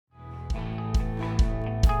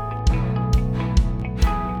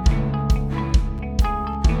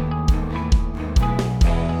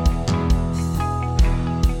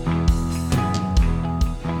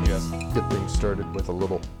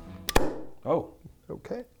Oh.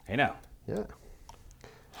 Okay. Hey now. Yeah.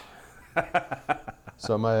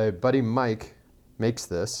 So my buddy Mike makes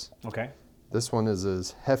this. Okay. This one is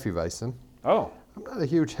his Hefeweizen. Oh. I'm not a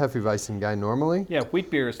huge Hefeweizen guy normally. Yeah,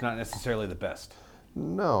 wheat beer is not necessarily the best.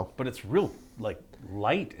 No. But it's real, like,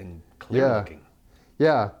 light and clear looking.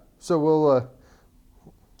 Yeah. So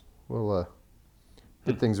we'll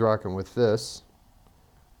get things rocking with this.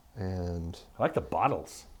 And I like the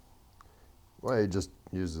bottles. well, he just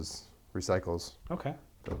uses recycles. Okay.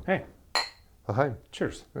 Hey. Oh, hi.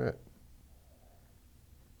 Cheers. All right.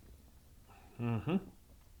 Mm-hmm.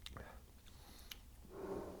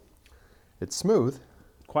 It's smooth.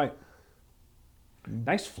 Quite.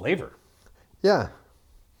 Nice flavor. Yeah.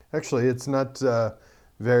 Actually, it's not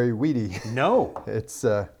very weedy. No. It's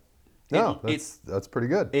that's pretty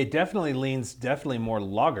good. It definitely leans more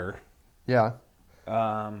lager. Yeah.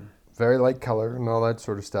 Very light color and all that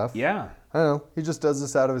sort of stuff. Yeah. I don't know. He just does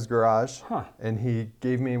this out of his garage. Huh. And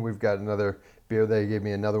we've got another beer that he gave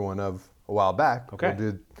me another one of a while back.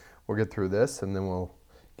 Okay. We'll get through this and then we'll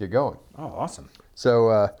get going. Oh, awesome.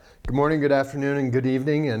 So good morning, good afternoon, and good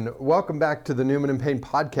evening, and welcome back to the Newman and Payne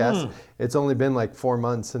Podcast. It's only been like 4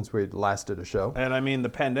 months since we last did a show. And I mean, the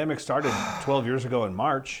pandemic started 12 years ago in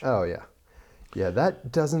March. Oh, yeah. Yeah,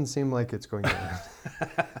 that doesn't seem like it's going to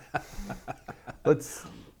end.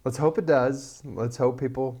 Let's hope it does. Let's hope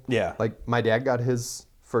people... Yeah. Like, my dad got his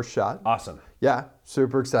first shot. Awesome. Yeah,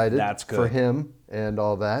 super excited. That's good. For him and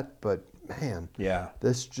all that. But, man, Yeah.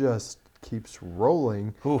 this just keeps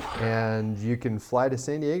rolling. Oof. And you can fly to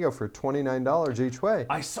San Diego for $29 each way.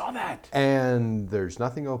 I saw that. And there's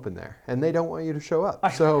nothing open there. And they don't want you to show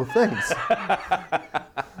up. So, thanks.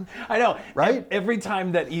 I know. Right? Every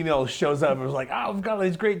time that email shows up, it was like, oh, we've got all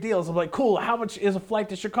these great deals. I'm like, cool, how much is a flight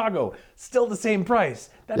to Chicago? Still the same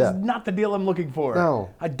price. That is not the deal I'm looking for.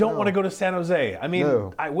 No. I don't want to go to San Jose. I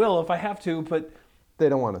mean, I will if I have to, but... They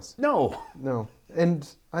don't want us. No. And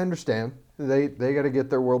I understand. They got to get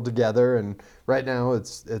their world together. And right now,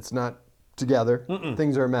 it's not together.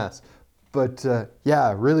 Things are a mess. But,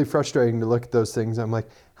 really frustrating to look at those things. I'm like,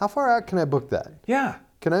 how far out can I book that? Yeah.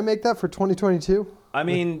 Can I make that for 2022? I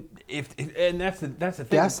mean, and that's the thing.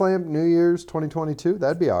 Gaslamp, New Year's 2022,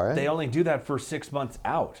 that'd be all right. They only do that for 6 months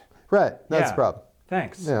out. Right, that's the problem.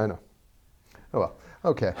 Thanks. Yeah, I know. Oh well,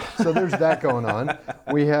 okay. So there's that going on.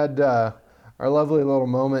 We had our lovely little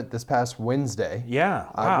moment this past Wednesday. Yeah,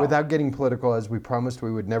 wow. Without getting political, as we promised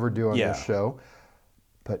we would never do on this show.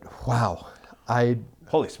 But wow,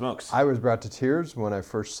 Holy smokes. I was brought to tears when I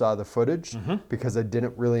first saw the footage because I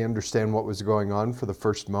didn't really understand what was going on for the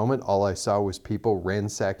first moment. All I saw was people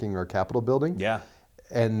ransacking our Capitol building. Yeah.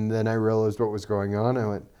 And then I realized what was going on. I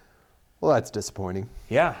went, well, that's disappointing.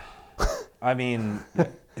 Yeah. I mean,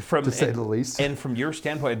 to say the least. And from your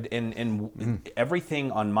standpoint, and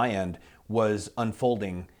everything on my end was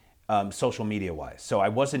unfolding social media wise. So I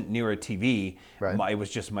wasn't near a TV. Right. It was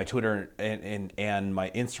just my Twitter and my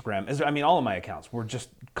Instagram. I mean, all of my accounts were just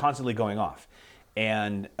constantly going off.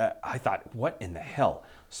 And I thought, what in the hell?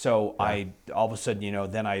 So I all of a sudden,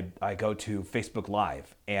 then I go to Facebook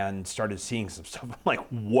Live and started seeing some stuff. I'm like,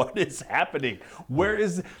 what is happening? Where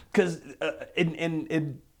is, because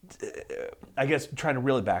I guess trying to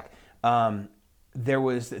reel it back, there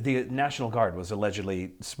was the National Guard was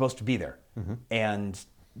allegedly supposed to be there, and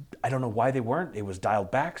I don't know why they weren't. It was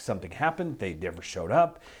dialed back. Something happened. They never showed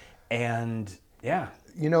up, and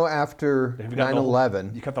after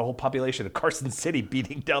 9/11, you got the whole population of Carson City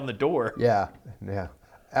beating down the door. Yeah.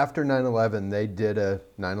 After 9/11, they did a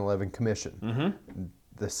 9/11 commission.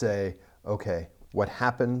 They say, okay, what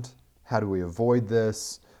happened? How do we avoid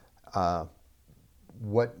this?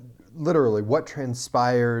 What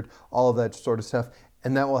transpired? All of that sort of stuff.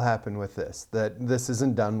 And that will happen with this, that this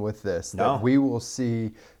isn't done with this, No. that we will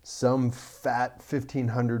see some fat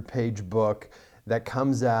 1,500-page book that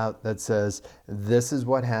comes out that says, this is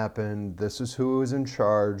what happened, this is who was in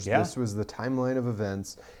charge, this was the timeline of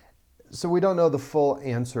events. So we don't know the full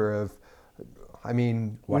answer of,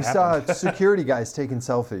 we saw security guys taking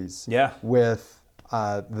selfies with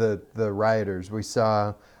the rioters. We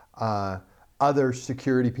saw other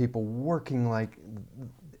security people working like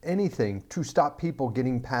anything to stop people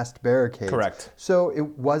getting past barricades. Correct. So it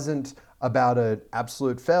wasn't about an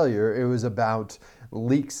absolute failure. It was about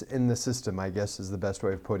leaks in the system, I guess is the best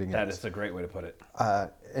way of putting it. That is a great way to put it.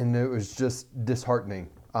 And it was just disheartening,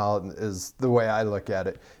 is the way I look at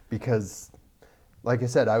it. Because, like I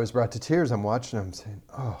said, I was brought to tears. I'm watching, I'm saying,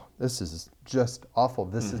 oh, this is just awful.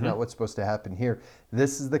 This is not what's supposed to happen here.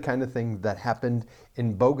 This is the kind of thing that happened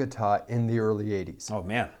in Bogota in the early 80s. Oh,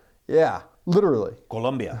 man. Yeah, literally.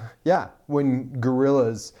 Colombia. Yeah, when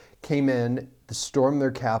guerrillas came in, stormed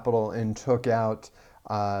their capital and took out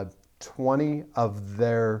 20 of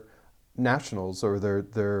their nationals or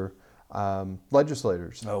their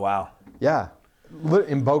legislators. Oh, wow. Yeah,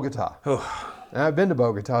 in Bogota. And I've been to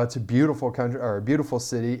Bogota. It's a beautiful country, or a beautiful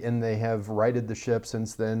city, and they have righted the ship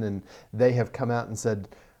since then. And they have come out and said,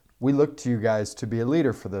 "We look to you guys to be a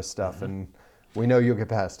leader for this stuff, and we know you'll get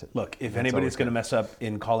past it." Look, if anybody's going to mess up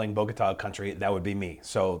in calling Bogota a country, that would be me.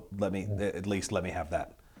 So at least let me have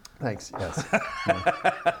that. Thanks. Yes.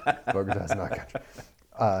 Bogota's not a country.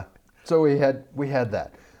 So we had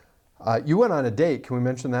that. You went on a date. Can we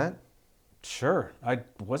mention that? Sure.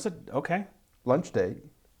 Was it okay? Lunch date.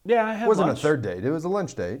 Yeah, I had It wasn't lunch. a third date. It was a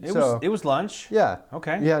lunch date. It was lunch. Yeah.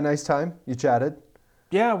 Okay. Yeah, nice time. You chatted.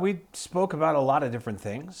 Yeah, we spoke about a lot of different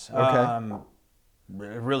things. Okay.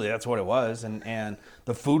 Really, that's what it was, and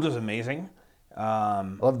the food was amazing. I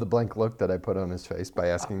love the blank look that I put on his face by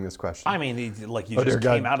asking this question. I mean, you dear just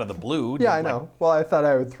God. came out of the blue. Yeah, I know. Well, I thought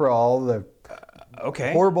I would throw all the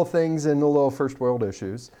Okay. horrible things into little first world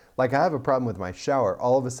issues. Like, I have a problem with my shower.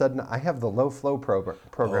 All of a sudden, I have the low flow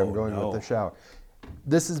program going no. with the shower.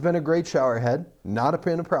 This has been a great shower head, not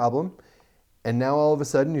been a problem. And now all of a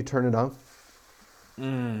sudden you turn it on.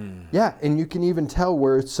 Yeah, and you can even tell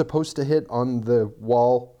where it's supposed to hit on the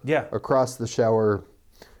wall across the shower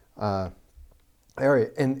area.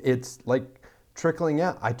 And it's like trickling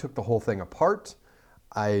out. I took the whole thing apart.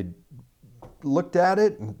 I looked at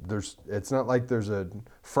it. And it's not like there's a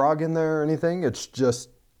frog in there or anything. It's just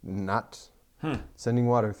not sending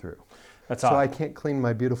water through. That's so odd. I can't clean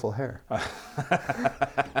my beautiful hair.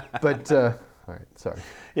 But all right, sorry.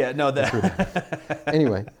 Yeah, no. That.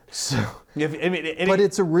 Anyway, so. But But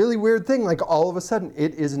it's a really weird thing. Like, all of a sudden,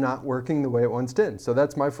 it is not working the way it once did. So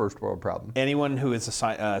that's my first world problem. Anyone who is a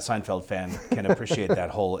Seinfeld fan can appreciate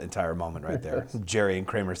that whole entire moment right there. Jerry and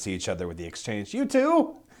Kramer see each other with the exchange. You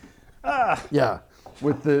too? Yeah,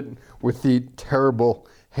 with the terrible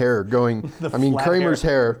hair going. I mean, flat Kramer's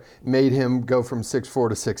hair made him go from 6'4"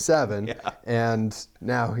 to 6'7", Yeah. and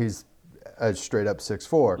now he's straight up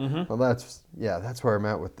 6'4". Well, that's where I'm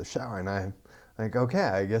at with the shower, and I'm like, okay,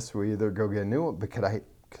 I guess we either go get a new one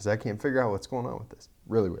because I can't figure out what's going on with this.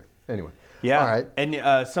 Really weird. Anyway. Yeah. All right.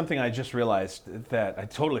 And something I just realized that I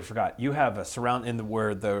totally forgot. You have a surround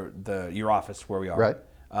your office where we are. Right.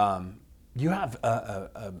 You have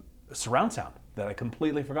a surround sound that I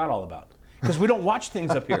completely forgot all about. Because we don't watch things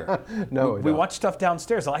up here. No, we watch stuff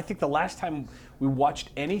downstairs. I think the last time we watched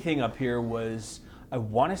anything up here was, I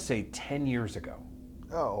want to say, 10 years ago.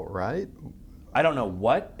 Oh, right. I don't know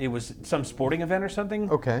what. It was some sporting event or something.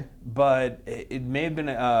 Okay. But it may have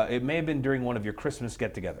been during one of your Christmas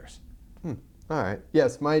get-togethers. All right.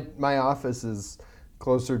 Yes, my office is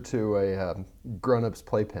closer to a grown-ups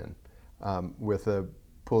playpen with a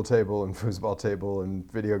pool table and foosball table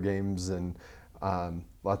and video games and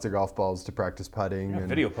lots of golf balls to practice putting. And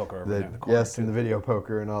video poker over there in the corner. Yes, and the video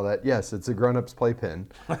poker and all that. Yes, it's a grown-ups playpen.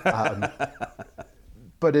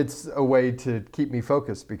 But it's a way to keep me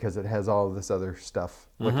focused because it has all of this other stuff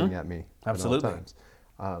looking at me Absolutely. at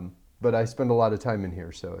all times. But I spend a lot of time in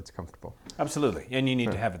here, so it's comfortable. Absolutely. And you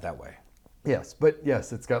need to have it that way. Yes, but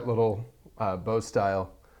yes, it's got little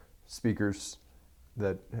Bose-style speakers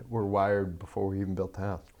that were wired before we even built the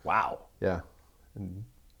house. Wow. Yeah, and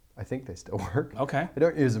I think they still work. Okay. I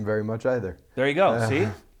don't use them very much either. There you go. See?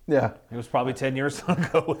 Yeah. It was probably 10 years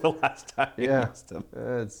ago the last time you used them.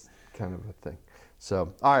 It's kind of a thing.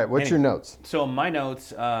 So, all right, what's your notes? So my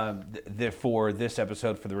notes for this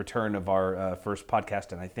episode, for the return of our first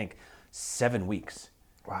podcast in, I think, 7 weeks.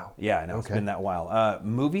 Wow. Yeah, I know. It's been that while.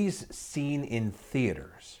 Movies seen in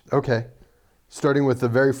theaters. Okay. Starting with the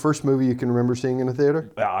very first movie you can remember seeing in a theater?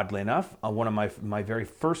 Oddly enough, one of my very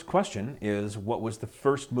first question is, what was the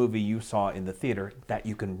first movie you saw in the theater that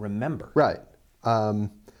you can remember? Right. I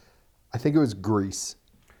think it was Grease.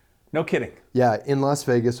 No kidding. Yeah, in Las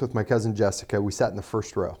Vegas with my cousin Jessica. We sat in the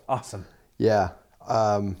first row. Awesome. Yeah.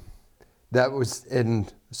 That was in,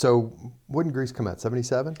 so when did Grease come out,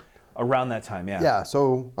 77? Around that time, yeah. Yeah,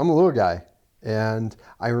 so I'm a little guy. And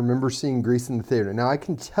I remember seeing Grease in the theater. Now, I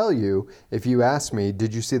can tell you, if you ask me,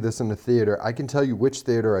 did you see this in the theater? I can tell you which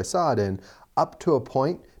theater I saw it in, up to a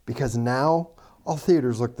point, because now all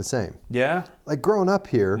theaters look the same. Yeah? Like growing up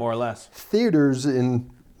here, More or less. theaters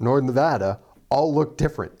in Northern Nevada all look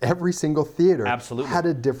different. Every single theater Absolutely. had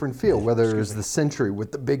a different feel, whether it was the Century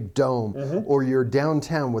with the big dome, or your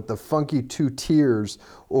downtown with the funky 2 tiers,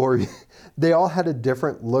 or they all had a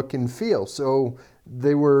different look and feel. So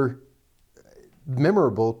they were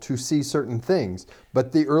memorable to see certain things.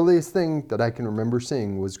 But the earliest thing that I can remember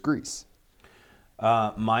seeing was Grease.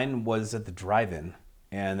 Mine was at the drive-in,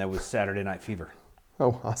 and that was Saturday Night Fever.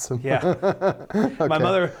 Oh, awesome. Yeah. Okay. My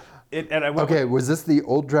mother, and I went Okay, was this the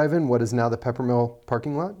old drive-in? What is now the Peppermill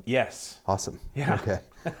parking lot? Yes. Awesome. Yeah. Okay.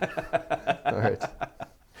 All right.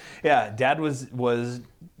 Yeah, Dad was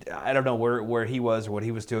I don't know where he was or what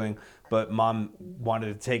he was doing, but Mom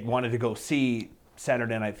wanted to go see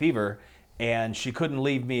Saturday Night Fever, and she couldn't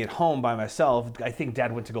leave me at home by myself. I think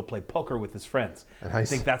Dad went to go play poker with his friends. Nice. I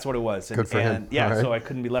think that's what it was. Good for him. Yeah, All right. so I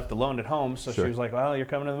couldn't be left alone at home. So Sure. she was like, "Well, you're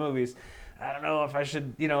coming to the movies. I don't know if I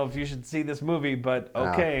should, if you should see this movie, but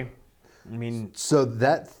okay." I mean, So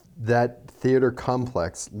that theater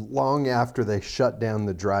complex, long after they shut down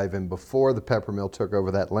the drive-in, before the Peppermill took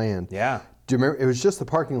over that land. yeah, Do you remember? It was just the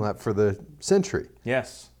parking lot for the Century.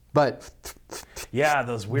 yes, But yeah,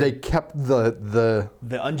 those weird they kept the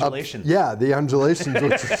undulations. the undulations,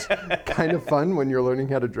 which is kind of fun when you're learning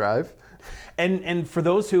how to drive. And for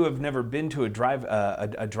those who have never been to a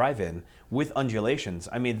drive-in with undulations,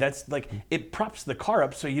 I mean, that's like, it props the car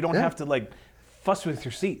up so you don't have to like fuss with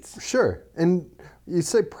your seats. Sure. And you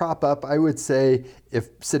say prop up, I would say if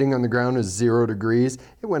sitting on the ground is 0 degrees,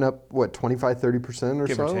 it went up, what, 25, 30% or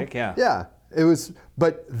Give so? or take, yeah. Yeah. It was,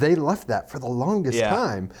 but they left that for the longest Yeah.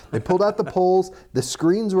 time. They pulled out the poles, the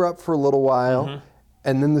screens were up for a little while, Mm-hmm.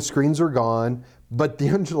 and then the screens were gone, but the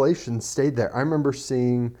undulations stayed there. I remember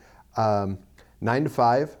seeing 9 to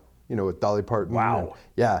 5, with Dolly Parton. Wow. And,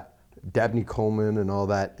 yeah. Dabney Coleman and all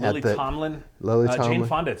that. Lily Tomlin, Jane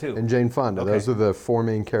Fonda too. And Jane Fonda. Okay. Those are the 4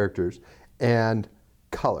 main characters. And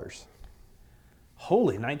Colors.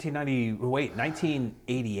 Holy,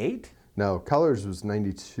 1988? No, Colors was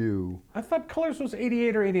 92. I thought Colors was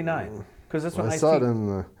 88 or 89. Because that's when I saw it in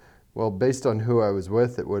the, based on who I was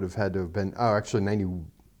with, it would have had to have been, actually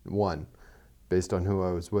 91, based on who I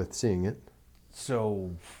was with seeing it. So,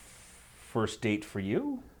 first date for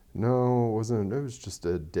you? No, it wasn't. It was just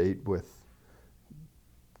a date with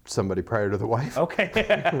somebody prior to the wife. Okay.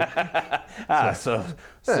 So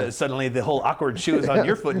suddenly the whole awkward shoe is on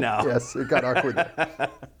your foot now. Yes, it got awkward.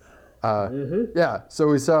 Yeah, so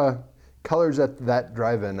we saw Colors at that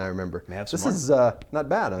drive-in, I remember. May I have some This more? is not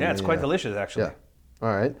bad. Yeah, it's quite delicious, actually. Yeah.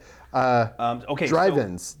 All right. Okay.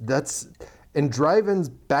 Drive-ins. And drive-ins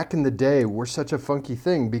back in the day were such a funky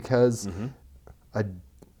thing because,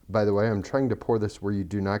 by the way, I'm trying to pour this where you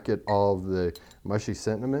do not get all of the mushy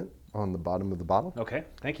sentiment on the bottom of the bottle. Okay,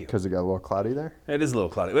 thank you. Because it got a little cloudy there. It is a little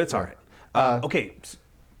cloudy, but it's all right. Okay,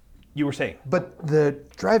 you were saying. But the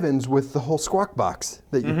drive-ins with the whole squawk box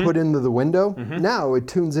that you put into the window, now it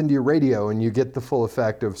tunes into your radio and you get the full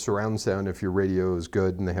effect of surround sound if your radio is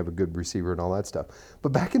good and they have a good receiver and all that stuff.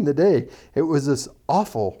 But back in the day, it was this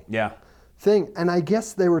awful thing. And I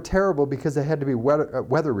guess they were terrible because they had to be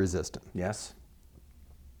weather resistant. Yes.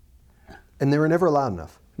 And they were never loud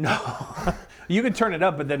enough. No. You could turn it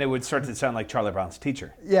up, but then it would start to sound like Charlie Brown's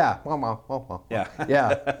teacher. Yeah. Yeah.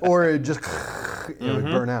 Yeah. Or it just it would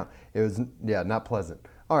burn out. It was not pleasant.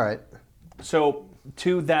 All right. So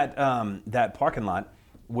to that that parking lot,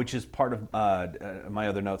 which is part of my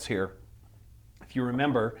other notes here. If you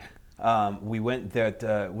remember, we went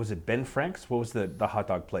was it Ben Frank's? What was the hot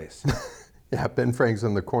dog place? Yeah, Ben Frank's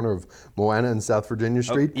on the corner of Moana and South Virginia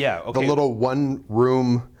Street. yeah, okay. The little one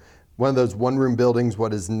of those one-room buildings,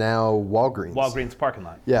 what is now Walgreens. Walgreens parking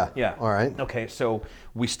lot. Yeah. Yeah. All right. Okay, so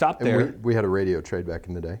we stopped And there. we had a radio trade back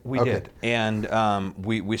in the day. We did. And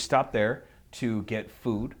we stopped there to get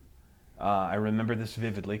food. I remember this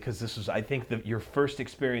vividly because this was, I think, your first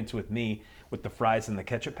experience with me with the fries and the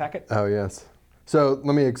ketchup packet. Oh, yes. So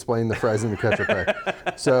let me explain the fries and the ketchup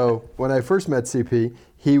packet. So when I first met CP,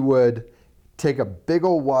 he would take a big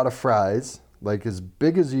old wad of fries, like as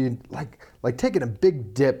big as you'd like taking a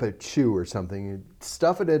big dip at chew or something. He'd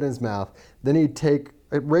stuff it in his mouth. Then he'd take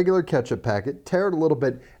a regular ketchup packet, tear it a little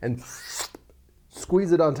bit, and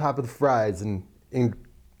squeeze it on top of the fries and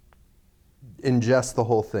ingest the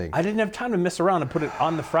whole thing. I didn't have time to mess around and put it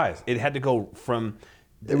on the fries. It had to go from...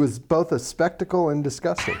 It was both a spectacle and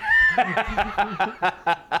disgusting.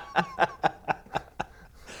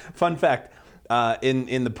 Fun fact,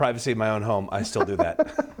 in the privacy of my own home, I still do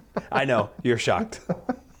that. I know, you're shocked.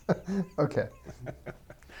 Okay.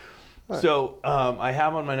 So I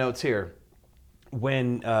have on my notes here,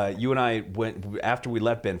 when you and I went, after we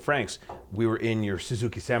left Ben Frank's, we were in your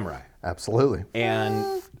Suzuki Samurai. Absolutely.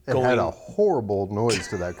 And It had a horrible noise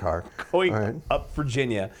to that car. going up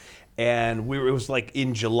Virginia, and it was like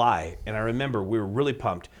in July, and I remember we were really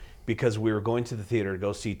pumped because we were going to the theater to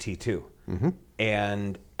go see T2. Mm-hmm.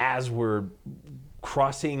 And as we're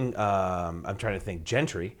crossing, I'm trying to think,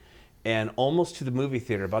 Gentry, and almost to the movie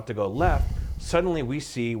theater, about to go left, suddenly we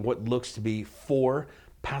see what looks to be 4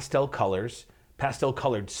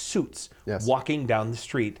 pastel-colored suits walking down the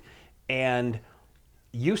street. And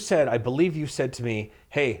I believe you said to me,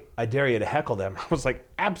 "Hey, I dare you to heckle them." I was like,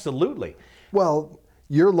 "Absolutely." Well,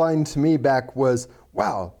 your line to me back was,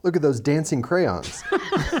 "Wow, look at those dancing crayons."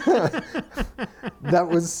 That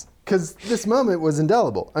was because this moment was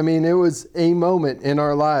indelible. I mean, it was a moment in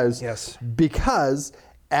our lives. Yes. Because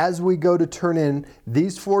as we go to turn in,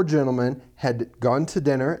 these four gentlemen had gone to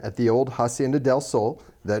dinner at the old Hacienda del Sol,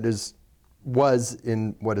 that was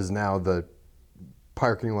in what is now the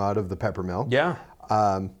parking lot of the Pepper Mill. Yeah.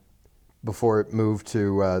 Before it moved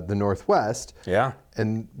to the Northwest. Yeah.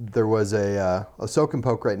 And there was a soak and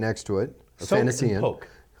poke right next to it. A Soak Fantasy and Inn. poke.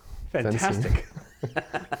 Fantastic.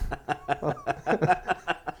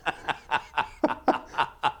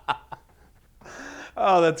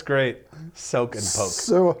 Oh, that's great. Soak and poke.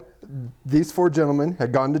 So these four gentlemen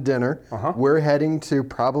had gone to dinner. We're heading to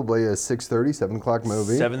probably a 6:30, 7 o'clock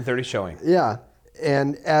movie. 7:30 showing. Yeah.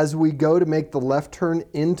 And as we go to make the left turn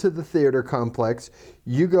into the theater complex,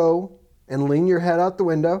 you go and lean your head out the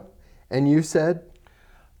window, and you said...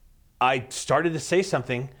 I started to say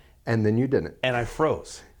something. And then you didn't. And I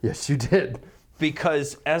froze. Yes, you did.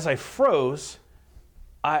 Because as I froze,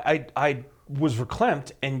 I was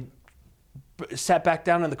verklempt and sat back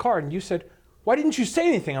down in the car, and you said, "Why didn't you say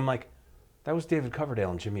anything?" I'm like, "That was David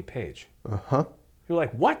Coverdale and Jimmy Page." Uh-huh. You're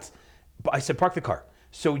like, "What?" But I said, "Park the car."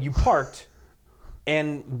 So you parked,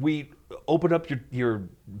 and we opened up your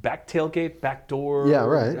back tailgate, back door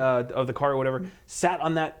of the car or whatever, sat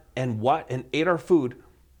on that and ate our food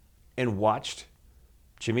and watched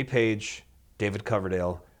Jimmy Page, David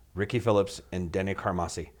Coverdale, Ricky Phillips, and Danny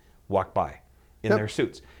Carmassi walk by in their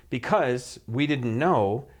suits, because we didn't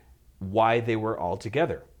know why they were all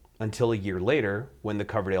together until a year later when the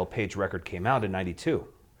Coverdale Page record came out in '92.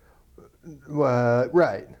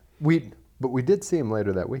 Right. But we did see him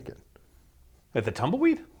later that weekend. At the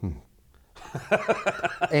Tumbleweed?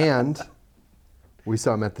 And we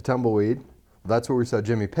saw him at the Tumbleweed. That's where we saw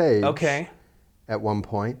Jimmy Page. Okay. At one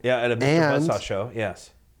point. Yeah, at a Mr. Buzzsaw show, yes.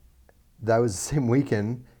 That was the same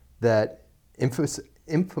weekend that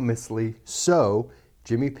infamously so,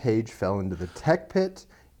 Jimmy Page fell into the tech pit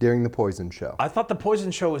during the Poison show. I thought the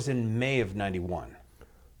Poison show was in May of '91.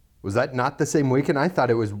 Was that not the same weekend? I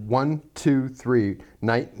thought it was 1, 2, 3,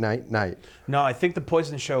 night. No, I think the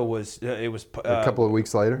Poison show was, a couple of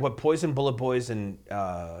weeks later? What, Poison, Bullet Boys, and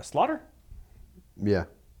Slaughter? Yeah.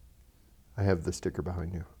 I have the sticker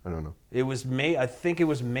behind you. I don't know. It was May, I think it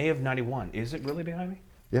was May of '91. Is it really behind me?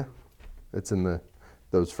 Yeah. It's in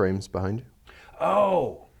those frames behind you.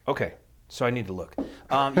 Oh, okay. So I need to look.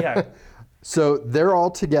 Yeah. So they're all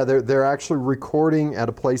together. They're actually recording at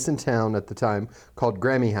a place in town at the time called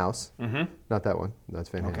Grammy House. Mm-hmm. Not that one. That's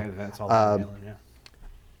Van Halen. Okay, that's all Van Halen, yeah.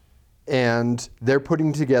 And they're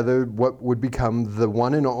putting together what would become the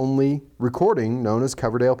one and only recording known as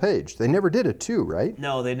Coverdale Page. They never did it too, right?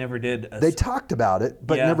 No, they never did. They talked about it,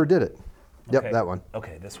 but never did it. Okay. Yep, that one.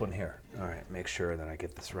 Okay, this one here. All right, make sure that I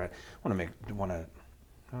get this right. Looking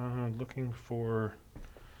for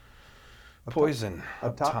Poison.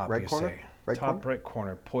 Up top, right you corner? say. Right top corner? right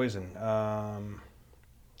corner. Poison.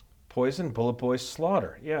 Poison, Bullet Boys,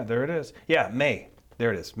 Slaughter. Yeah, there it is. Yeah, May.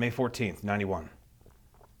 There it is. May 14th, '91.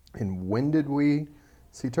 And when did we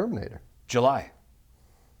see Terminator? July.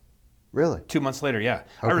 Really? 2 months later, yeah.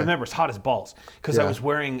 Okay. I remember it's hot as balls because I was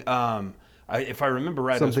wearing, if I remember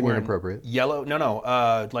right, Something I was wearing inappropriate. Yellow. No.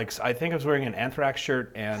 I think I was wearing an Anthrax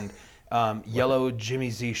shirt and yellow Jimmy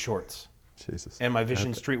Z shorts. Jesus. And my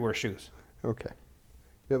Vision streetwear shoes. Okay.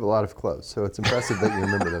 You have a lot of clothes, so it's impressive that you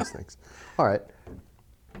remember those things. All right.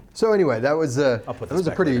 So anyway, that was a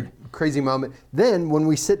pretty later. crazy moment. Then when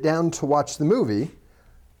we sit down to watch the movie,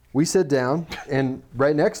 we sit down, and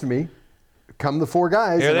right next to me come the four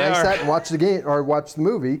guys, Here and they I are. sat and watched the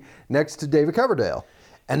movie next to David Coverdale.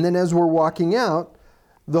 And then as we're walking out,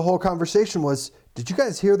 the whole conversation was, "Did you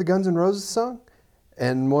guys hear the Guns N' Roses song?"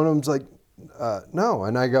 And one of them's like, "No."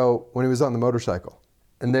 And I go, "When he was on the motorcycle."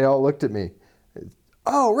 And they all looked at me.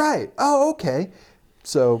 "Oh, right. Oh, okay."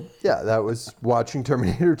 So, yeah, that was watching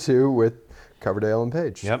Terminator 2 with Coverdale and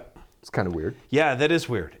Page. Yep. It's kind of weird. Yeah, that is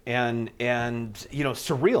weird, and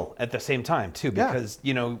surreal at the same time too, because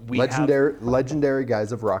we legendary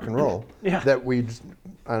guys of rock and roll. Yeah. That we just,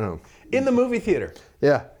 I don't know. in the movie theater.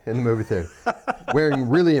 Yeah, in the movie theater, wearing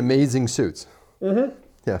really amazing suits. Mm-hmm.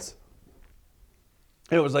 Yes.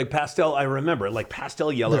 It was like pastel. I remember, like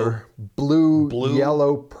pastel yellow. They're blue,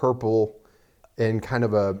 yellow, purple, and kind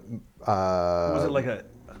of a Was it like a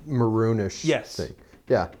maroonish thing.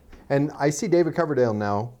 Yeah. And I see David Coverdale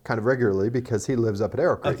now kind of regularly because he lives up at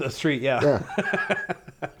Arrow Creek. up the street? Yeah.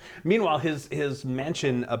 Meanwhile, his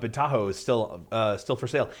mansion up in Tahoe is still for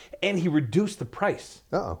sale, and he reduced the price.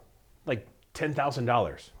 Uh-oh. Like $10,000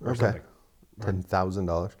 or Okay. something.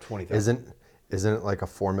 $10,000. $20,000. Isn't it like a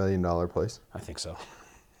 $4 million place? I think so.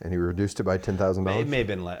 And he reduced it by $10,000? It may have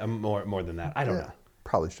been more than that. I don't know.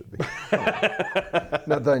 Probably should be.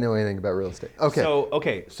 Not that I know anything about real estate.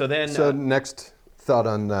 Okay. So then. So next thought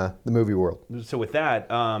on the movie world. So with that,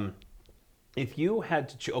 if you had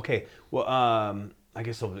to choose, okay, well, I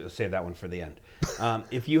guess I'll save that one for the end.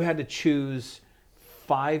 If you had to choose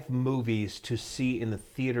 5 movies to see in the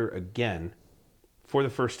theater again for the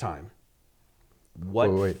first time,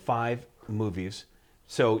 what Wait. 5 movies?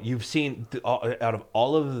 So you've seen, out of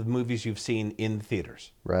all of the movies you've seen in the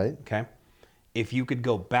theaters, Right. okay? If you could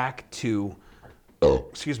go back to,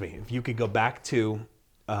 if you could go back to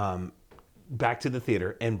the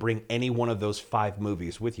theater and bring any one of those 5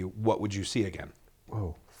 movies with you, what would you see again?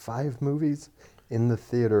 Whoa, 5 movies in the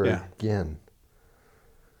theater again.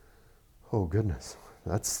 Oh goodness,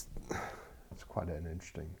 that's quite an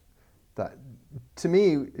interesting. That to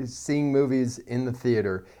me, seeing movies in the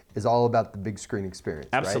theater is all about the big screen experience.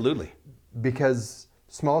 Absolutely. Right? Because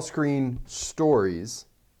small screen stories,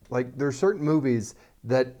 like there are certain movies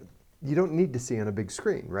that you don't need to see on a big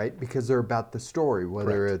screen, right? Because they're about the story,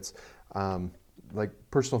 whether it's like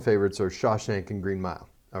personal favorites are Shawshank and Green Mile,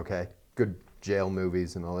 okay? Good jail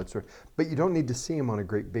movies and all that sort of, but you don't need to see them on a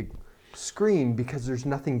great big screen because there's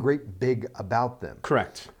nothing great big about them.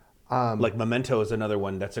 Correct. Like Memento is another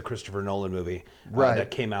one that's a Christopher Nolan movie that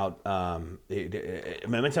came out.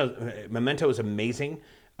 Memento is amazing,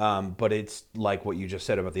 but it's like what you just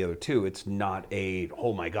said about the other two. It's not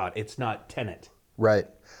oh my God, it's not Tenet. Right.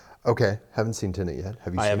 Okay. Haven't seen Tenet yet.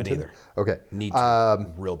 Have you I seen haven't Tenet? either. Okay. Need to,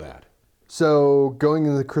 real bad. So going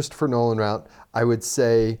in the Christopher Nolan route, I would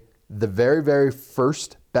say the very, very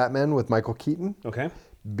first Batman with Michael Keaton. Okay.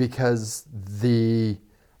 Because the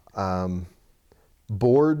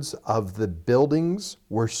boards of the buildings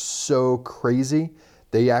were so crazy.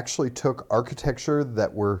 They actually took architecture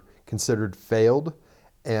that were considered failed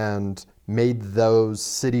and made those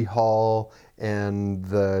City Hall and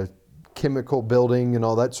the chemical building and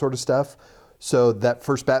all that sort of stuff. So that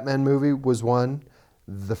first Batman movie was one.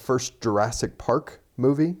 The first Jurassic Park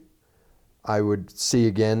movie I would see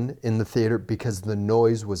again in the theater because the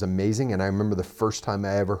noise was amazing. And I remember the first time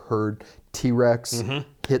I ever heard T-Rex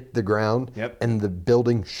hit the ground and the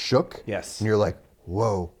building shook. Yes. And you're like,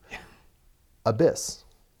 whoa. Abyss.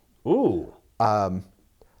 Ooh.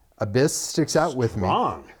 Abyss sticks out with me.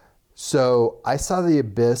 Strong. So I saw the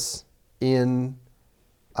Abyss in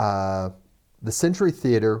the Century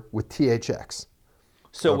Theater with THX.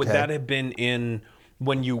 So would that have been in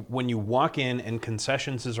when you walk in and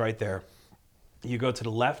concessions is right there? You go to the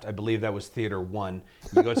left, I believe that was Theater 1.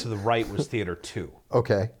 You go to the right was Theater 2.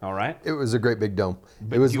 Okay. All right. It was a great big dome.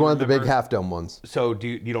 But it was do you one of the big remember- half dome ones. So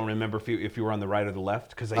you don't remember if you were on the right or the left?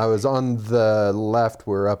 Because I was on the left.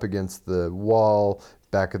 We're up against the wall,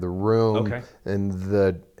 back of the room. Okay.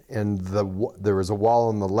 And there was a wall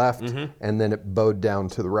on the left, and then it bowed down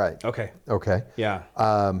to the right. Okay. Okay. Yeah.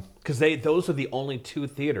 Because those are the only 2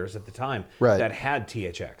 theaters at the time that had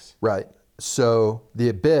THX. Right. So the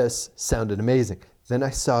Abyss sounded amazing. Then I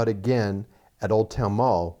saw it again at Old Town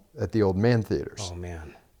Mall at the Old Man Theaters. Oh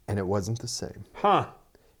man. And it wasn't the same. Huh.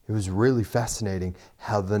 It was really fascinating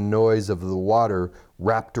how the noise of the water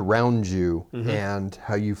wrapped around you and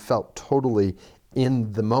how you felt totally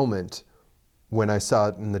in the moment when I saw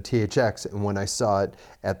it in the THX and when I saw it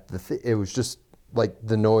at it was just like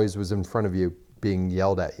the noise was in front of you being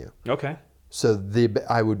yelled at you. Okay. So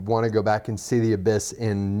I would want to go back and see the Abyss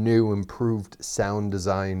in new, improved, sound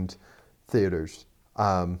designed theaters.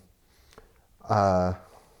 Because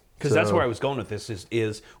that's where I was going with this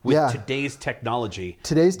is with today's technology.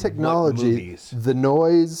 What movies? The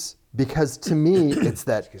noise, because to me it's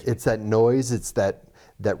that noise, it's that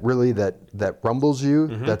really that rumbles you.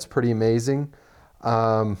 That's pretty amazing.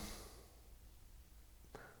 I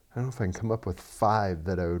don't know if I can come up with 5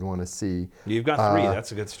 that I would want to see. You've got 3.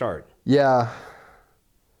 That's a good start. Yeah.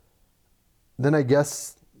 Then I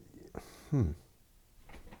guess.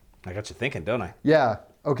 I got you thinking, don't I? Yeah.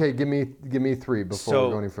 Okay. Give me 3 before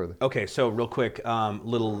we go any further. Okay. So real quick,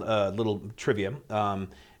 little trivia.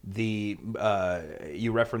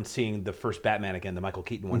 You referenced seeing the first Batman again, the Michael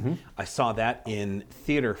Keaton one. I saw that in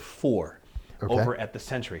Theater 4 over at the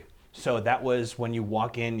Century. So that was when you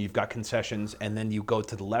walk in, you've got concessions, and then you go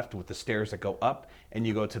to the left with the stairs that go up, and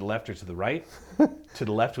you go to the left or to the right. To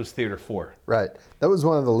the left was Theater 4. Right. That was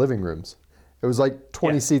one of the living rooms. It was like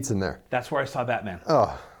 20 seats in there. That's where I saw Batman.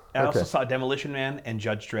 Oh, I also saw Demolition Man and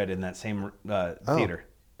Judge Dredd in that same theater.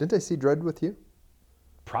 Didn't I see Dredd with you?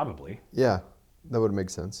 Probably. Yeah, that would make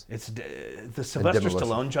sense. It's the Sylvester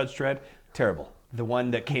Stallone Judge Dredd. Terrible. The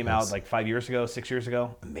one that came out like 5 years ago, 6 years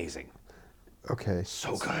ago. Amazing. Okay.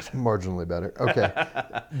 So good. Marginally better. Okay.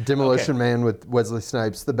 Demolition Man with Wesley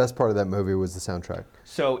Snipes. The best part of that movie was the soundtrack.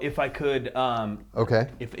 So if I could, Okay.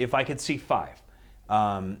 if I could see 5,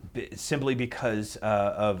 simply because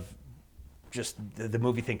of just the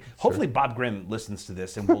movie thing. Hopefully Bob Grimm listens to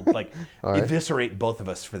this and will like eviscerate both of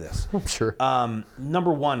us for this. I'm sure.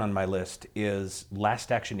 Number 1 on my list is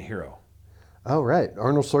Last Action Hero. Oh, right.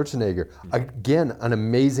 Arnold Schwarzenegger. Again, an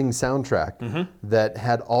amazing soundtrack that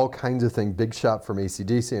had all kinds of things, Big Shot from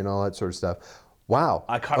AC/DC and all that sort of stuff. Wow.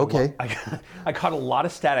 I caught a lot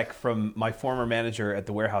of static from my former manager at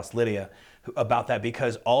the warehouse, Lydia, about that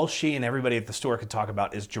because all she and everybody at the store could talk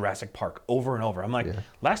about is Jurassic Park over and over. I'm like,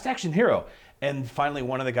 Last Action Hero. And finally,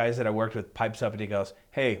 one of the guys that I worked with pipes up and he goes,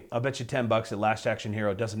 hey, I'll bet you $10 that Last Action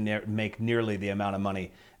Hero doesn't make nearly the amount of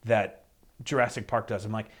money that Jurassic Park does.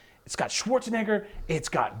 I'm like, it's got Schwarzenegger, it's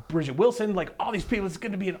got Bridget Wilson, like all these people. It's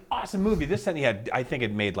going to be an awesome movie. This time I think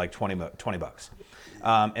it made like $20,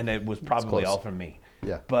 and it was probably all from me.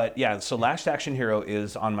 Yeah. But yeah, so Last Action Hero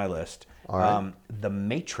is on my list. All right. The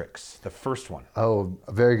Matrix, the first one. Oh,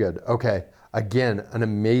 very good. Okay. Again, an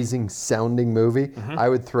amazing sounding movie. I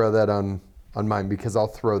would throw that on mine because I'll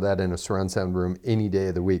throw that in a surround sound room any day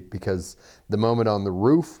of the week because the moment on the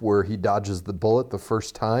roof where he dodges the bullet the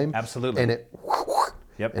first time. Absolutely. And it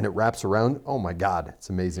and it wraps around. Oh my God,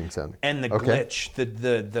 it's amazing sounding. And the glitch,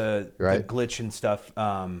 the glitch and stuff.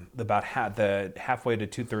 About the halfway to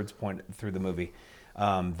 2/3 point through the movie,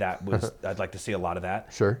 that was I'd like to see a lot of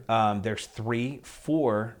that. Sure. There's 3,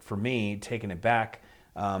 4 for me. Taking it back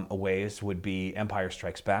a ways would be Empire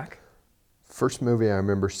Strikes Back. First movie I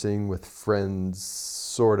remember seeing with friends,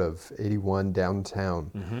 sort of, 81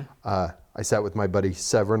 downtown. I sat with my buddy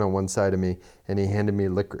Severin on one side of me, and he handed me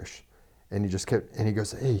licorice. And he just kept, and he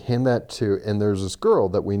goes, hey, hand that to, and there's this girl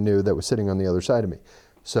that we knew that was sitting on the other side of me.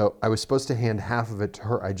 So I was supposed to hand half of it to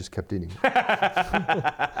her. I just kept eating it.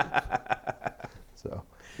 So,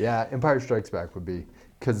 yeah, Empire Strikes Back would be,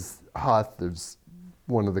 because Hoth is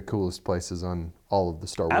one of the coolest places on all of the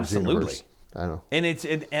Star Wars universe. I know. And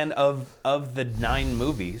and of the 9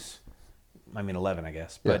 movies, I mean 11, I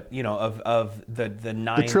guess, but you know, of the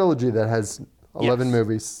 9, the trilogy that has 11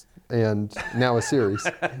 movies and now a series.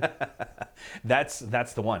 That's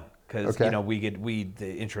the one because you know we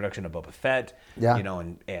the introduction of Boba Fett, you know,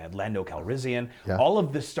 and Lando Calrissian. All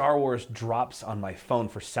of the Star Wars drops on my phone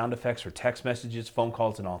for sound effects, for text messages, phone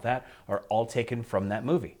calls, and all that are all taken from that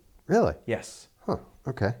movie. Really? Yes. Huh.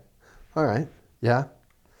 Okay. All right. Yeah.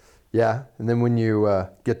 Yeah. And then when you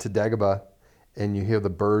get to Dagobah and you hear the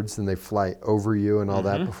birds and they fly over you and all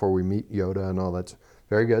that before we meet Yoda and all that.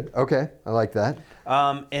 Very good. Okay, I like that.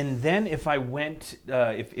 And then if I went,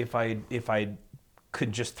 if I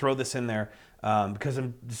could just throw this in there, because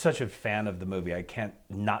I'm such a fan of the movie, I can't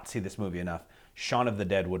not see this movie enough. Shaun of the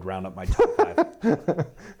Dead would round up my top 5.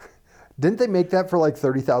 Didn't they make that for like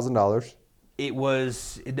 $30,000? It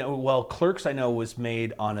was, well, Clerks I know was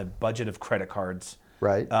made on a budget of credit cards,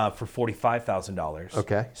 right? For $45,000.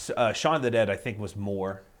 Okay. Shaun of the Dead I think was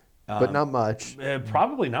more. But not much.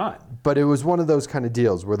 Probably not. But it was one of those kind of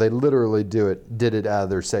deals where they literally did it out of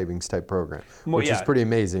their savings type program, which is pretty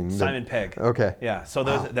amazing. Simon Pegg. Okay. Yeah. So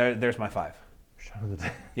there's my 5.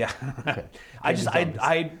 Yeah. Okay.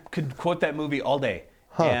 I could quote that movie all day,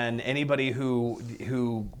 and anybody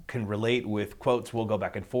who can relate with quotes will go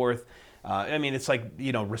back and forth. I mean, it's like,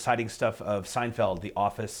 you know, reciting stuff of Seinfeld, The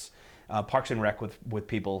Office, Parks and Rec with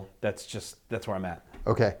people. That's where I'm at.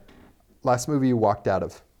 Okay. Last movie you walked out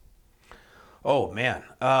of. Oh man,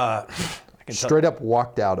 straight up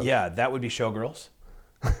walked out of. Yeah, that would be Showgirls.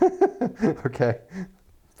 Okay,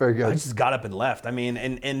 very good. I just got up and left. I mean,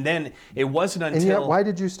 and then it wasn't until. And yet, why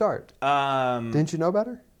did you start? Didn't you know about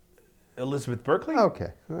her? Elizabeth Berkley.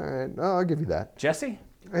 Okay, all right. Oh, I'll give you that. Jesse.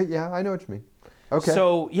 Yeah, I know what you mean. Okay.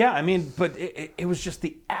 So yeah, I mean, but it was just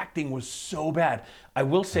the acting was so bad. I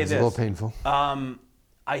will say this. A little painful.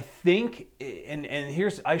 I think, and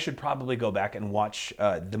I should probably go back and watch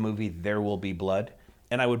the movie There Will Be Blood,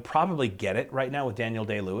 and I would probably get it right now with Daniel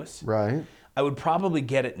Day-Lewis. Right. I would probably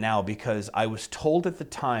get it now because I was told at the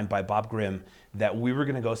time by Bob Grimm that we were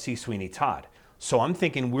going to go see Sweeney Todd. So I'm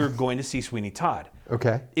thinking we're going to see Sweeney Todd.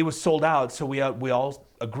 Okay. It was sold out, so we all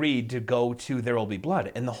agreed to go to There Will Be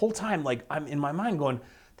Blood. And the whole time, like, I'm in my mind going,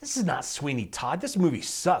 this is not Sweeney Todd. This movie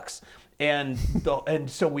sucks. And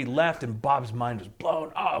so we left, and Bob's mind was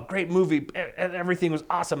blown. Oh, great movie. Everything was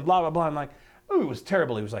awesome, blah, blah, blah. I'm like, oh, it was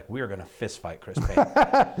terrible. He was like, we are going to fist fight Chris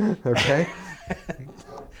Payne. Okay.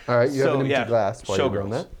 All right, you have an empty glass while you're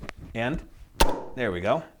doing that. And there we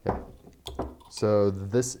go. Okay. So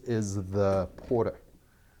this is the porter.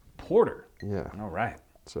 supporter. Yeah. All right.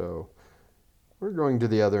 So we're going to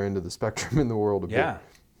the other end of the spectrum in the world a bit. Yeah.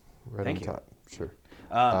 Right Thank on you. top. Sure.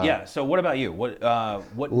 Yeah. So what about you? What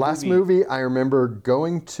Last movie I remember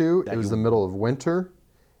going to, it was the middle of winter,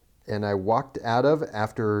 and I walked out of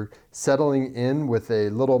after settling in with a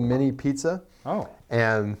little mini pizza. Oh.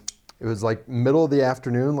 And it was like middle of the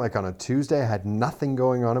afternoon, like on a Tuesday. I had nothing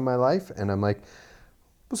going on in my life, and I'm like,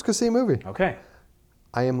 let's go see a movie. Okay.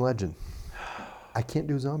 I Am Legend. I can't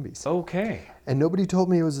do zombies. Okay. And nobody told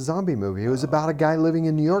me it was a zombie movie. It was about a guy living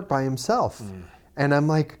in New York by himself. And I'm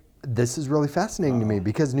like, this is really fascinating to me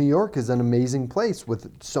because New York is an amazing place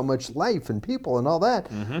with so much life and people and all that.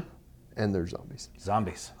 And there's zombies.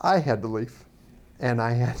 Zombies. I had to leave. And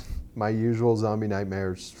I had my usual zombie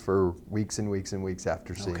nightmares for weeks and weeks and weeks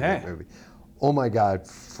after seeing that movie. Oh my God,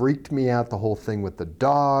 freaked me out, the whole thing with the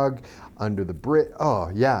dog under the bridge.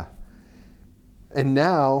 Oh, yeah. And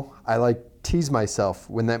now I like tease myself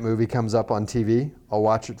when that movie comes up on TV. I'll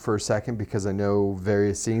watch it for a second because I know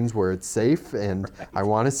various scenes where it's safe and I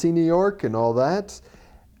want to see New York and all that.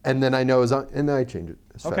 And then I know it's on, and then I change it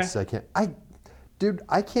as fast as I can.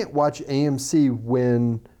 I can't watch AMC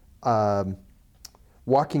when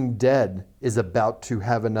Walking Dead is about to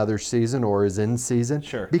have another season or is in season.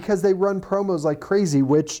 Sure. Because they run promos like crazy,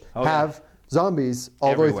 which have zombies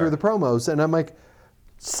all the way through the promos. And I'm like,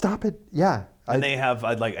 stop it. Yeah. And they have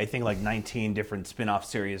I think 19 different spin-off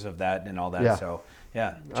series of that and all that. Yeah. So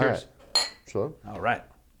yeah. Cheers. All right. Sure. All right.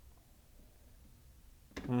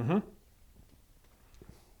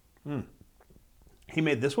 He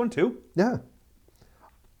made this one too? Yeah.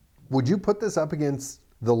 Would you put this up against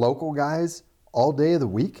the local guys all day of the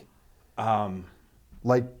week? Name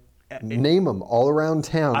them all around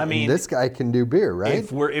town. I mean, and this guy can do beer, right?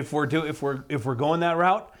 If we're going that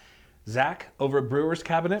route, Zach over at Brewer's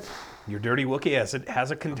Cabinet, your dirty Wookie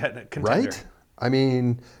has a contender. Right? I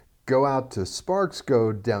mean, go out to Sparks,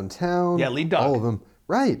 go downtown. Yeah, Lead Dog. All of them.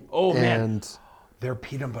 Right. Oh, and man. Their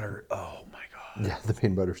peanut butter. Oh, my God. Yeah, the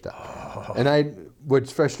peanut butter stuff. And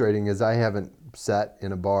what's frustrating is I haven't sat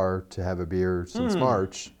in a bar to have a beer since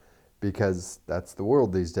March because that's the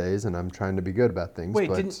world these days, and I'm trying to be good about things. Wait,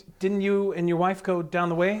 didn't you and your wife go down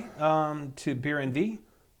the way to Beer and V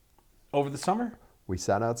over the summer? We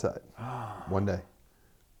sat outside one day.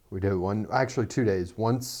 We did actually 2 days.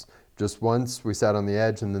 Just once we sat on the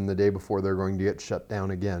edge, and then the day before they're going to get shut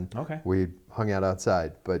down again. Okay. We hung out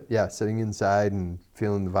outside. But yeah, sitting inside and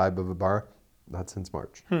feeling the vibe of a bar, not since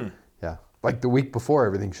March. Yeah. Like the week before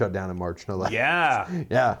everything shut down in March, no less. Yeah.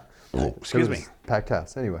 Yeah. Excuse me. Packed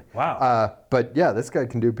house. Anyway. Wow. But yeah, this guy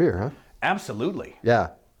can do beer, huh? Absolutely.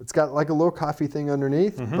 Yeah. It's got like a little coffee thing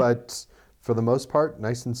underneath, but for the most part,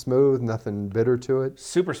 nice and smooth, nothing bitter to it.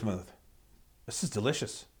 Super smooth. This is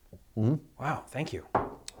delicious. Wow, thank you.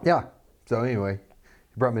 Yeah. So anyway,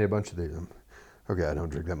 he brought me a bunch of these. Okay, I don't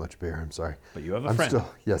drink that much beer. I'm sorry. But you have a friend.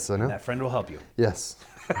 Yes, I know. And that friend will help you. Yes.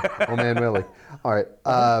 Oh man, Willie. All right.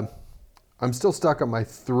 I'm still stuck on my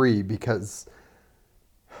 3 because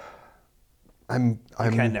I'm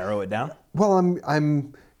Can I narrow it down? Well,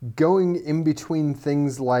 I'm going in between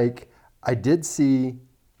things like I did see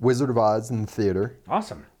Wizard of Oz in the theater.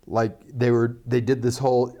 Awesome. Like they did this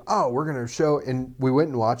whole, we're going to show, and we went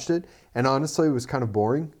and watched it, and honestly it was kind of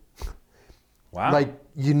boring. Wow. Like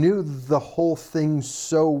you knew the whole thing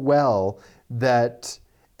so well that,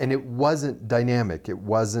 and it wasn't dynamic. It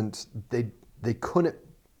wasn't, they couldn't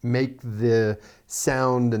make the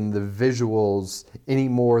sound and the visuals any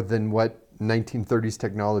more than what 1930s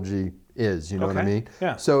technology is, you know what I mean?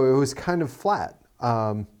 Yeah. So it was kind of flat.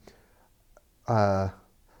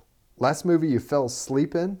 Last movie you fell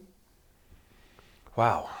asleep in?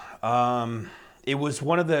 Wow. It was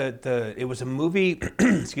one of it was a movie,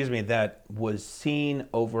 excuse me, that was seen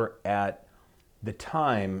over at the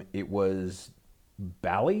time. It was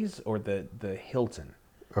Bally's or the Hilton.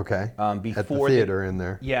 Okay. Before at the theater in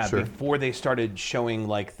there. Yeah, sure. Before they started showing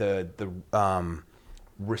like the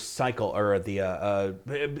recycle or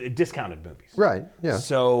the discounted movies. Right. Yeah.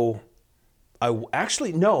 So, I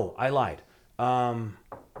lied.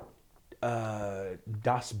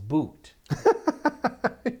 Das Boot.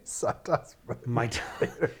 Because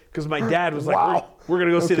my dad was like, Wow. we're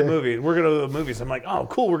going to go see the movie. We're going to go to the movies. I'm like, oh,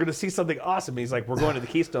 cool. We're going to see something awesome. He's like, we're going to the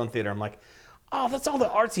Keystone Theater. I'm like, oh, that's all the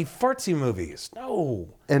artsy fartsy movies. No.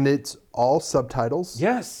 And it's all subtitles.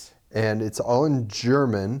 Yes. And it's all in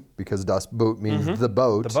German because Das Boot means the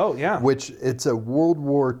boat. The boat, yeah. Which it's a World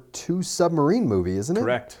War II submarine movie, isn't it?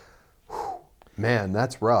 Correct. Man,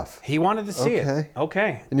 that's rough. He wanted to see it.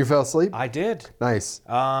 Okay. And you fell asleep? I did. Nice.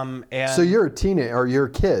 And so you're a teenager, or you're a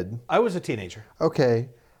kid. I was a teenager. Okay.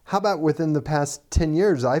 How about within the past 10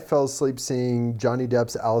 years, I fell asleep seeing Johnny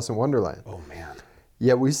Depp's Alice in Wonderland. Oh, man.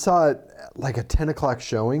 Yeah, we saw it like a 10 o'clock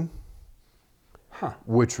showing,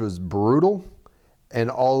 which was brutal.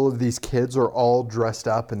 And all of these kids are all dressed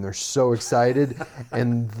up and they're so excited.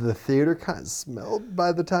 And the theater kind of smelled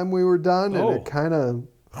by the time we were done. And it kind of,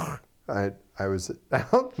 I was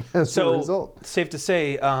out as a result. Safe to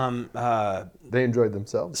say, they enjoyed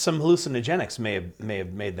themselves. Some hallucinogenics may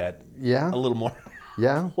have made that a little more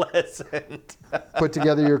pleasant. Put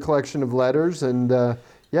together your collection of letters, and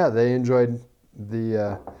they enjoyed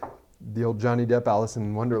the old Johnny Depp Alice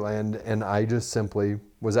in Wonderland, and I just simply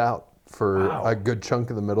was out for a good chunk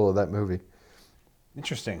of the middle of that movie.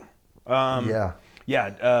 Interesting. It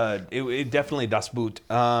definitely das Boot.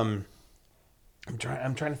 I'm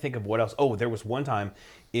trying to think of what else. Oh, there was one time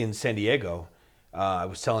in San Diego. I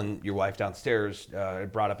was telling your wife downstairs. I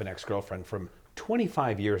brought up an ex-girlfriend from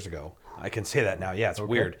 25 years ago. I can say that now. Yeah, it's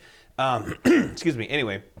weird. Excuse me.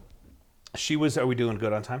 Anyway, she was. Are we doing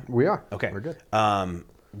good on time? We are. Okay, we're good.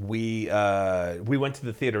 We went to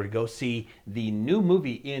the theater to go see the new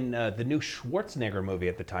movie in the new Schwarzenegger movie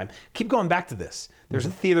at the time. Keep going back to this. There's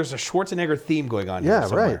there's a Schwarzenegger theme going on here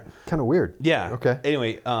somewhere. Yeah, right. Kind of weird. Yeah. Okay.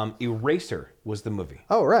 Anyway, Eraser was the movie.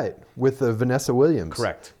 Oh, right. With Vanessa Williams.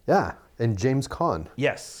 Correct. Yeah. And James Caan.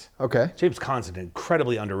 Yes. Okay. James Caan's an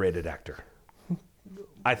incredibly underrated actor.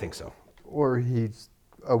 I think so. Or he's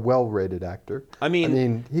a well-rated actor. I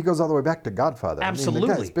mean, he goes all the way back to Godfather. Absolutely,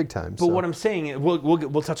 the guy's big time. But what I'm saying,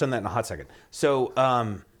 we'll touch on that in a hot second. So,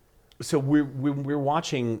 we're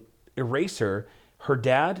watching Eraser. Her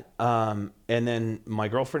dad, and then my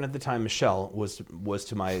girlfriend at the time, Michelle, was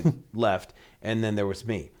to my left, and then there was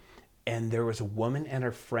me, and there was a woman and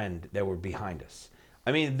her friend that were behind us.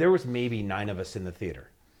 I mean, there was maybe 9 of us in the theater.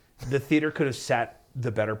 The theater could have sat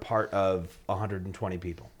the better part of 120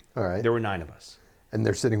 people. All right. There were 9 of us. And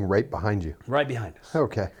they're sitting right behind you. Right behind us.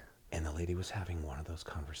 Okay. And the lady was having one of those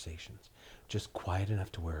conversations, just quiet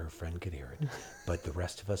enough to where her friend could hear it, but the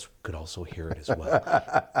rest of us could also hear it as well.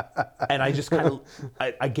 And I just kind of,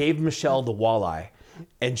 I gave Michelle the walleye,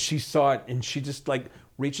 and she saw it, and she just like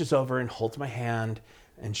reaches over and holds my hand,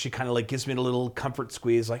 and she kind of like gives me a little comfort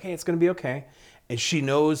squeeze, like, hey, it's going to be okay. And she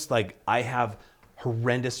knows like I have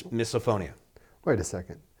horrendous misophonia. Wait a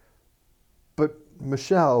second. But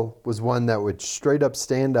Michelle was one that would straight up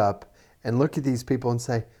stand up and look at these people and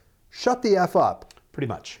say, shut the F up. Pretty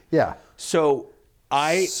much. Yeah. So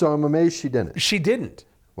I'm amazed she didn't. She didn't.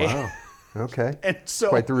 Wow. Okay. And so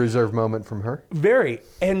quite the reserved moment from her. Very.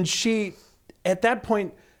 And she, at that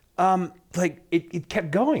point, like it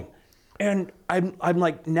kept going. And I'm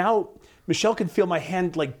like, now Michelle can feel my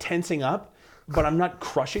hand like tensing up, but I'm not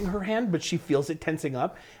crushing her hand, but she feels it tensing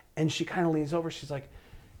up. And she kind of leans over. She's like,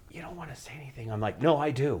 you don't want to say anything. I'm like, no,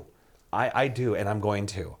 I do. I do, and I'm going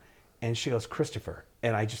to. And she goes, Christopher.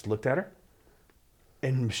 And I just looked at her,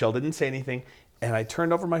 and Michelle didn't say anything. And I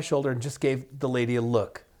turned over my shoulder and just gave the lady a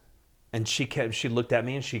look. And she looked at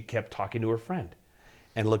me, and she kept talking to her friend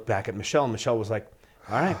and looked back at Michelle. And Michelle was like,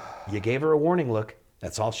 all right, you gave her a warning look.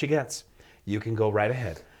 That's all she gets. You can go right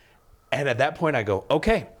ahead. And at that point, I go,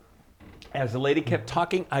 okay. As the lady kept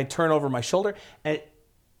talking, I turn over my shoulder, and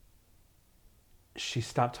she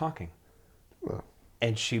stopped talking. Well.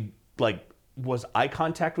 And she was eye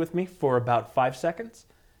contact with me for about 5 seconds,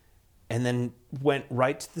 and then went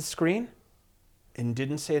right to the screen and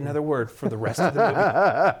didn't say another word for the rest of the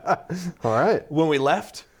movie. All right. When we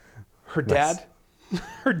left, her dad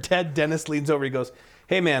Dennis leans over. He goes,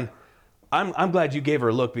 hey man, I'm glad you gave her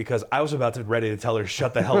a look, because I was about to ready to tell her to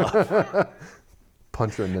shut the hell up.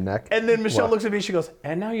 Punch her in the neck. And then Michelle looks at me, she goes,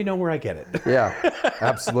 and now you know where I get it. Yeah,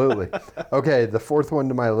 absolutely. Okay, the fourth one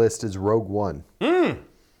to my list is Rogue One.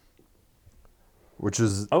 Which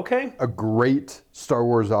is a great Star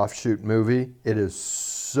Wars offshoot movie. It is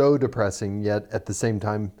so depressing, yet at the same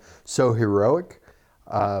time so heroic.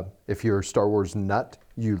 If you're a Star Wars nut,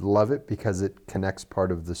 you love it because it connects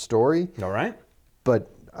part of the story. All right. But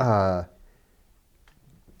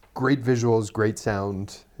great visuals, great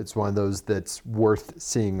sound. It's one of those that's worth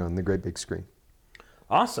seeing on the great big screen.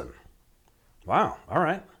 Awesome. Wow. All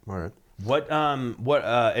right. All right. What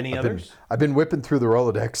any others? I've been whipping through the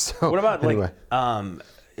Rolodex. So what about anyway.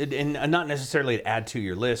 and not necessarily to add to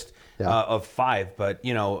your list of 5, but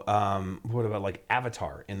what about like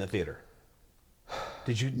Avatar in the theater?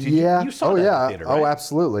 Did you saw that in the theater, right? Oh,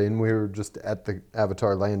 absolutely. And we were just at the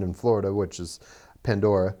Avatar land in Florida, which is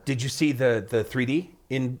Pandora. Did you see the 3D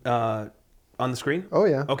in on the screen? Oh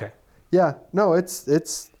yeah. Okay. Yeah. No,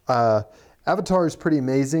 it's Avatar is pretty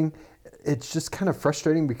amazing. It's just kind of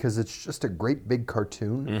frustrating because it's just a great big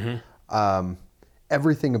cartoon. Mm-hmm.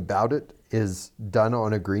 Everything about it is done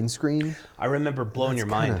on a green screen. I remember blowing your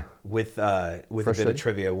mind with a bit of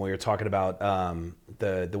trivia when we were talking about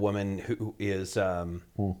the woman who is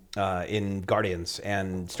in Guardians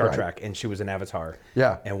and Star Trek, and she was in Avatar.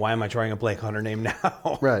 Yeah. And why am I drawing a blank on her name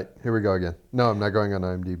now? Right. Here we go again. No, I'm not going on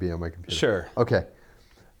IMDb on my computer. Sure. Okay.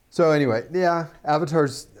 So anyway, yeah,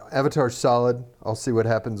 Avatar's solid. I'll see what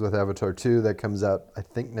happens with Avatar 2. That comes out, I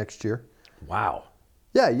think, next year. Wow.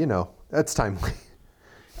 Yeah, you know, that's timely.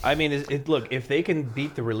 I mean, look, if they can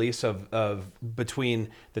beat the release of between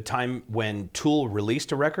the time when Tool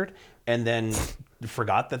released a record and then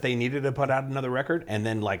forgot that they needed to put out another record, and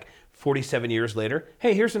then like 47 years later,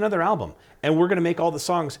 hey, here's another album, and we're going to make all the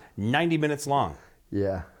songs 90 minutes long.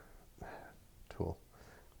 Yeah. Tool.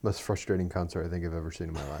 Most frustrating concert I think I've ever seen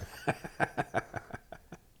in my life.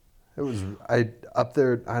 It was up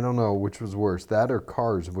there, I don't know which was worse, that or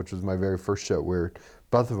Cars, which was my very first show, where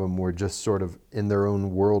both of them were just sort of in their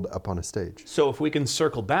own world up on a stage. So if we can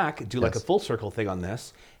circle back, do like a full circle thing on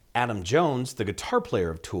this, Adam Jones, the guitar player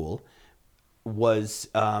of Tool, was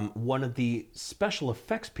one of the special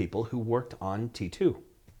effects people who worked on T2.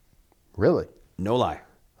 Really? No lie.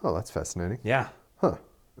 Oh, that's fascinating. Yeah. Huh.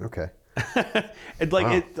 Okay.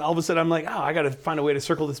 All of a sudden I'm like, I got to find a way to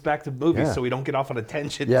circle this back to movies so we don't get off on a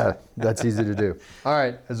tangent. Yeah, that's easy to do. All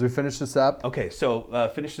right, as we finish this up. Okay,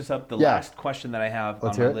 so finish this up. The last question that I have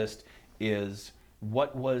on my list is,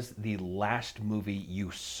 what was the last movie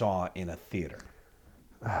you saw in a theater?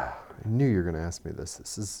 I knew you were going to ask me this.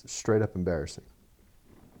 This is straight up embarrassing.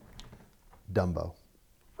 Dumbo.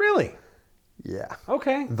 Really? Yeah.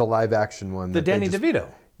 Okay. The live action one. The Danny DeVito.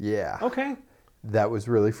 Yeah. Okay. That was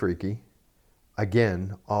really freaky.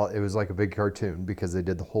 Again, it was like a big cartoon because they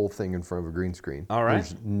did the whole thing in front of a green screen. All right.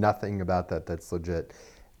 There's nothing about that that's legit.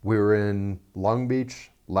 We were in Long Beach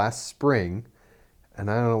last spring, and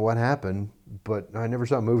I don't know what happened, but I never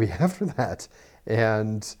saw a movie after that.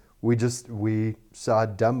 And we saw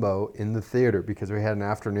Dumbo in the theater because we had an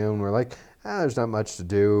afternoon. We're like, there's not much to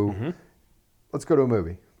do. Mm-hmm. Let's go to a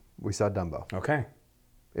movie. We saw Dumbo. Okay.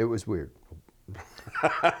 It was weird.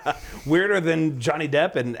 Weirder than Johnny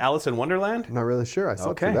Depp and Alice in Wonderland? I'm not really sure. I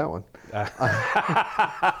slept through that one.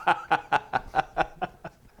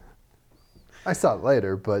 I saw it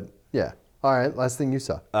later, but yeah. All right, last thing you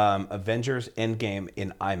saw. Avengers Endgame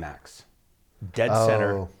in IMAX. Dead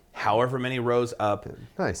center, however many rows up.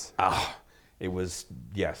 Nice. It was,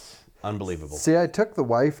 unbelievable. See, I took the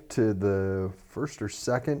wife to the first or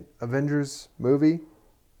second Avengers movie.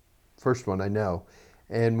 First one, I know.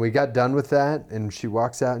 And we got done with that, and she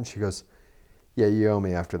walks out and she goes, yeah, you owe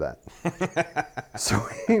me after that. So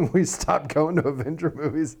we stopped going to Avenger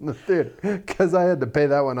movies in the theater because I had to pay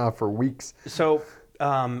that one off for weeks. So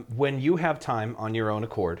when you have time on your own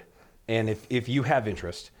accord, and if you have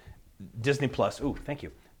interest, Disney Plus, thank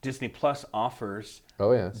you. Disney Plus offers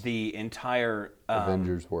the entire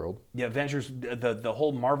Avengers world. Yeah, Avengers, the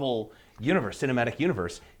whole Marvel universe, cinematic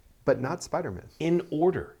universe. But not Spider-Man. In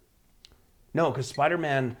order. No, because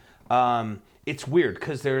Spider-Man, it's weird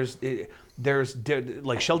because there's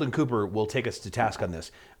like Sheldon Cooper will take us to task on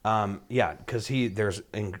this. Because there's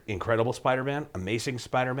Incredible Spider-Man, Amazing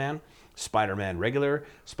Spider-Man, Spider-Man regular,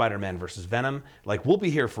 Spider-Man versus Venom. Like, we'll be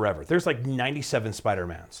here forever. There's like 97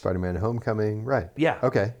 Spider-Mans. Spider-Man Homecoming, right. Yeah.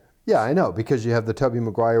 Okay. Yeah, I know, because you have the Tobey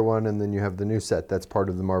Maguire one and then you have the new set that's part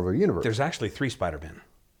of the Marvel Universe. There's actually 3 Spider-Man.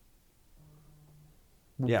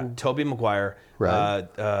 Yeah, Tobey Maguire,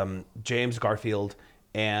 James Garfield,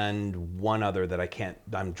 and one other that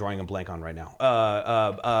I'm drawing a blank on right now.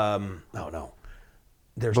 No.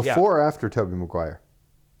 There's before or after Tobey Maguire?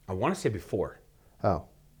 I want to say before. Oh.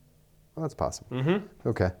 Well, that's possible. Mm-hmm.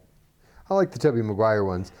 Okay. I like the Tobey Maguire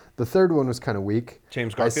ones. The third one was kind of weak.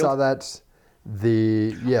 James Garfield? I saw that.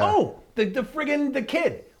 The friggin' the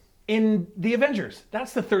kid in the Avengers.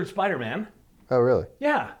 That's the third Spider-Man. Oh, really?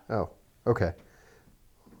 Yeah. Oh, okay.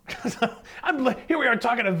 Here we are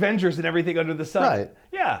talking Avengers and everything under the sun. Right.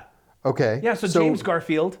 Yeah. Okay. Yeah, so James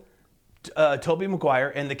Garfield, Tobey Maguire,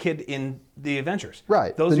 and the kid in the Avengers.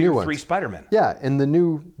 Right. Those are your 3 ones. Spider-Men. Yeah, and the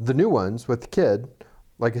new ones with the kid,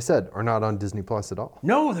 like I said, are not on Disney Plus at all.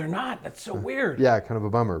 No, they're not. That's so weird. Yeah, kind of a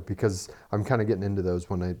bummer because I'm kind of getting into those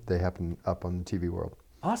when they happen up on the TV world.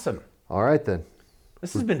 Awesome. All right, then.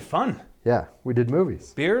 This has been fun. Yeah, we did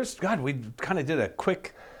movies. Beers? God, we kind of did a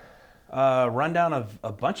quick rundown of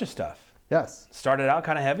a bunch of stuff. Yes. Started out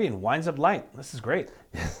kind of heavy and winds up light. This is great.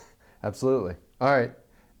 Absolutely. All right.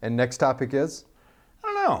 And next topic is? I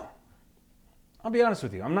don't know. I'll be honest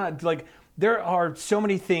with you. I'm not there are so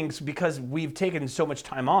many things because we've taken so much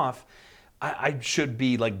time off. I should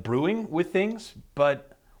be brewing with things,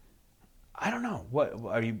 but I don't know. What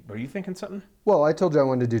are you thinking something? Well, I told you I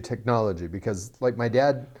wanted to do technology because, like, my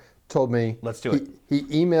dad told me. Let's do it. He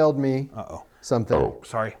emailed me something. Oh,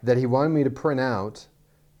 sorry. That he wanted me to print out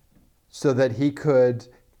so that he could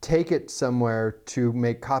take it somewhere to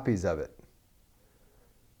make copies of it.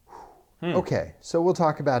 Okay, so we'll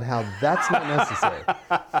talk about how that's not necessary.